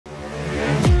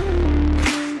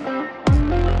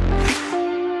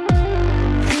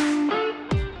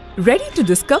Ready to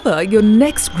discover your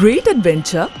next great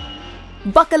adventure?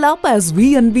 Buckle up as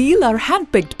we unveil our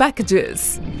hand-picked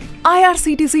packages.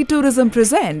 IRCTC Tourism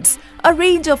presents a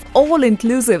range of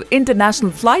all-inclusive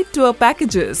international flight tour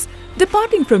packages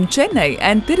departing from Chennai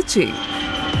and Trichy.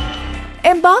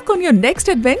 Embark on your next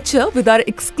adventure with our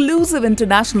exclusive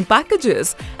international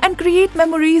packages and create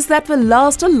memories that will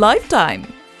last a lifetime.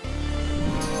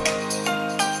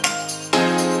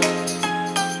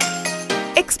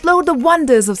 Explore the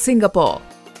wonders of Singapore.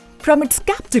 From its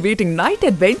captivating night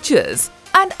adventures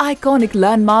and iconic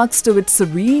landmarks to its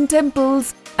serene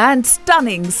temples and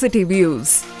stunning city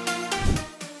views.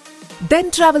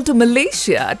 Then travel to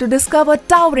Malaysia to discover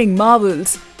towering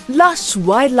marvels, lush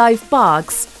wildlife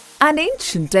parks, and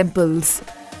ancient temples.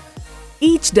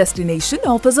 Each destination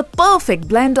offers a perfect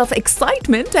blend of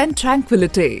excitement and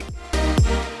tranquility.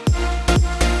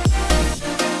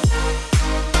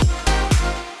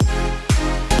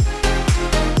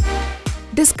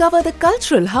 Discover the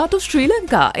cultural heart of Sri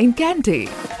Lanka in Kandy,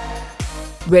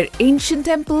 where ancient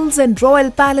temples and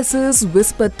royal palaces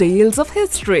whisper tales of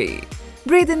history.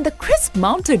 Breathe in the crisp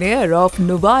mountain air of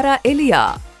Nuwara,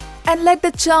 Eliya, and let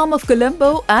the charm of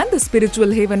Colombo and the spiritual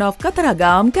haven of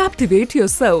Kataragam captivate your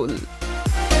soul.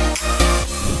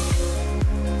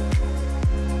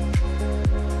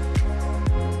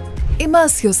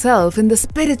 Immerse yourself in the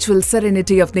spiritual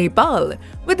serenity of Nepal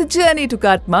with a journey to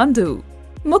Kathmandu,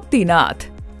 Muktinath,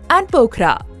 and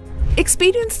Pokhara.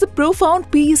 Experience the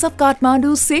profound peace of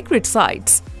Kathmandu's sacred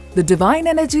sites, the divine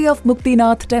energy of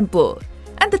Muktinath temple,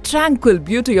 and the tranquil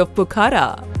beauty of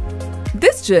Pokhara.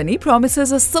 This journey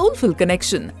promises a soulful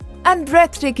connection and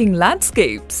breathtaking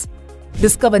landscapes.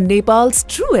 Discover Nepal's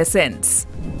true essence.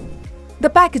 The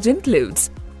package includes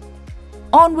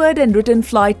onward and return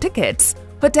flight tickets,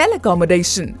 hotel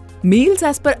accommodation, meals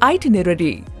as per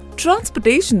itinerary,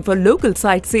 transportation for local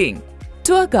sightseeing,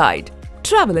 tour guide,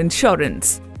 travel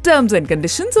insurance. Terms and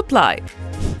conditions apply.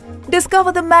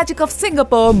 Discover the magic of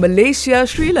Singapore, Malaysia,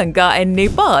 Sri Lanka and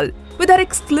Nepal with our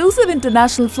exclusive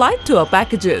international flight tour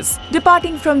packages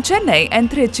departing from Chennai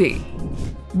and Trichy.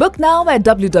 Book now at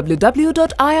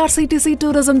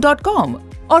www.irctctourism.com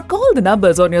or call the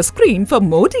numbers on your screen for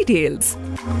more details.